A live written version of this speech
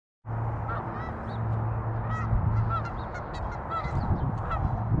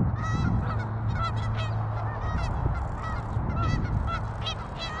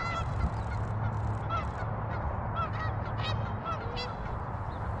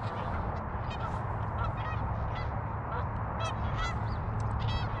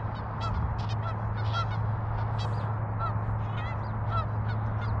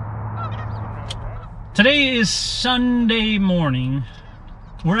Today is Sunday morning.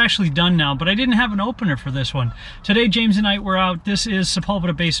 We're actually done now, but I didn't have an opener for this one. Today, James and I were out. This is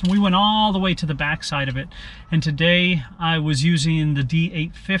Sepulveda Basin. We went all the way to the back side of it. And today I was using the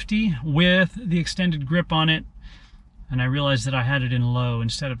D850 with the extended grip on it. And I realized that I had it in low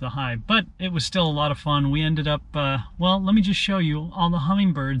instead of the high. But it was still a lot of fun. We ended up, well, let me just show you all the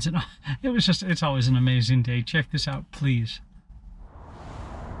hummingbirds. And it's always an amazing day. Check this out, please.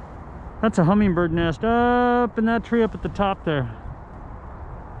 That's a hummingbird nest up in that tree up at the top there.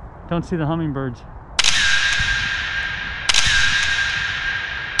 Don't see the hummingbirds.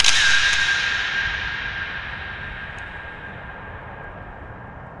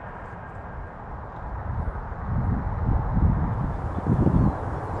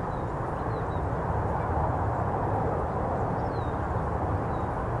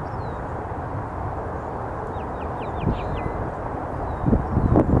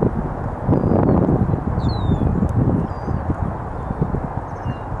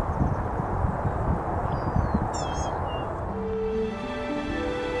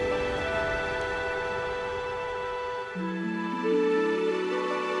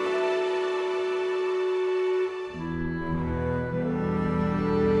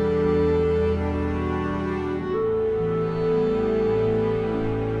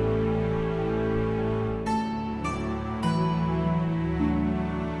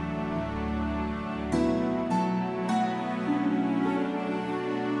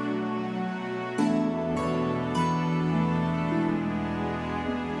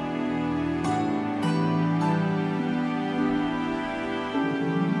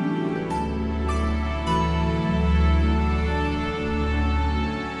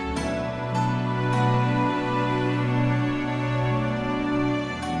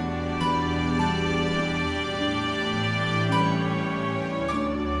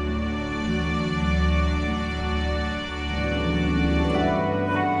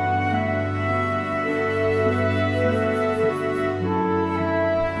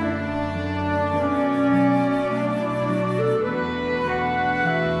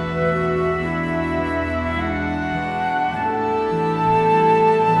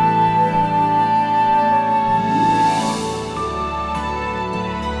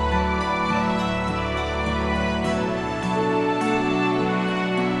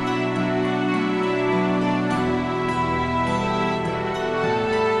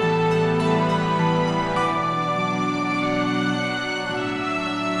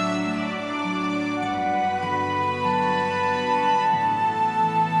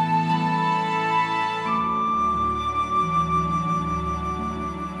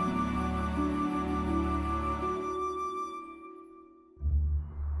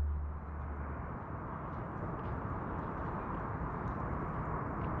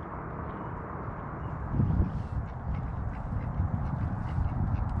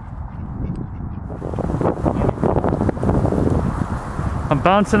 I'm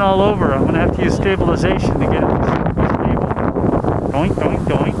bouncing all over. I'm gonna have to use stabilization to get it stable. Doink, doink,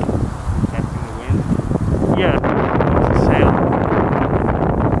 doink. Catching the wind? Yeah, it's a sail.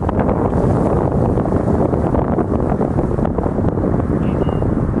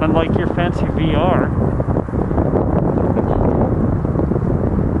 Unlike your fancy VR.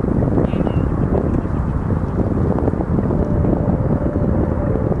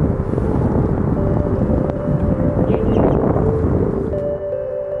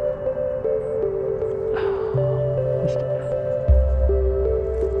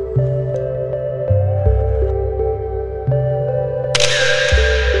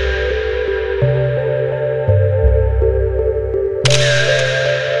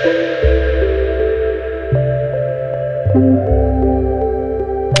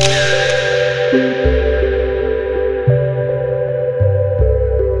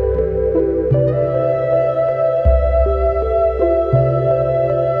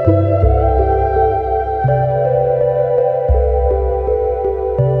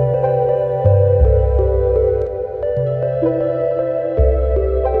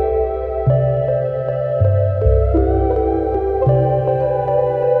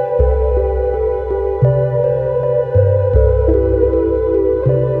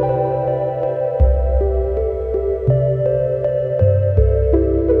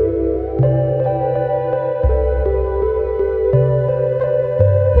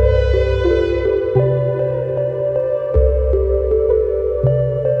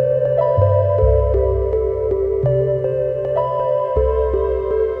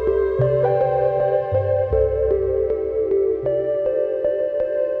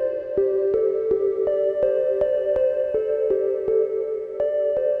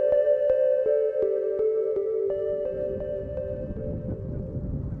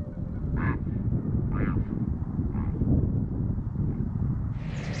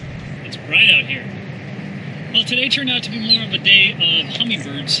 Well, today turned out to be more of a day of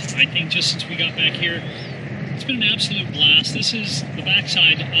hummingbirds, I think, just since we got back here. It's been an absolute blast. This is the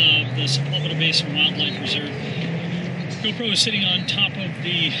backside of the Sepulveda Basin Wildlife Reserve. GoPro is sitting on top of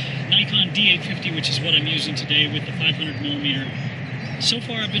the Nikon D850, which is what I'm using today with the 500mm. So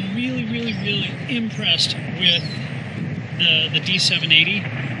far, I've been really, really, really impressed with the D780.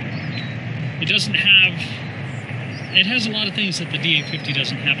 It has a lot of things that the D850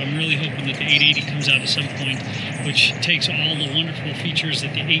 doesn't have. I'm really hoping that the 880 comes out at some point, which takes all the wonderful features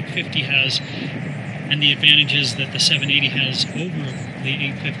that the 850 has and the advantages that the 780 has over the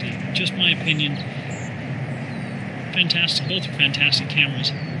 850. Just my opinion. Fantastic. Both are fantastic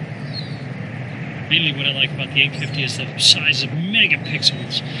cameras. Mainly what I like about the 850 is the size of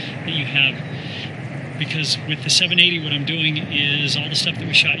megapixels that you have. Because with the 780, what I'm doing is all the stuff that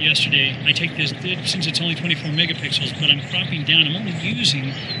we shot yesterday, I take this, since it's only 24 megapixels, but I'm cropping down. I'm only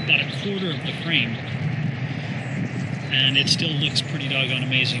using about a quarter of the frame. And it still looks pretty doggone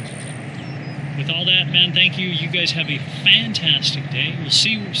amazing. With all that, man, thank you. You guys have a fantastic day. We'll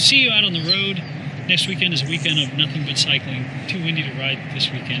see you out on the road. Next weekend is a weekend of nothing but cycling. Too windy to ride this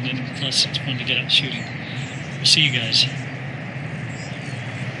weekend, and plus it's fun to get out shooting. We'll see you guys.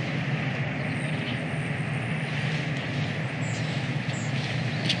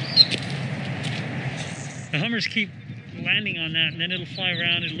 The Hummers keep landing on that, and then it'll fly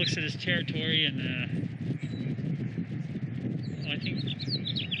around. It looks at its territory, and I think.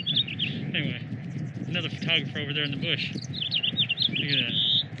 Anyway, another photographer over there in the bush. Look at that.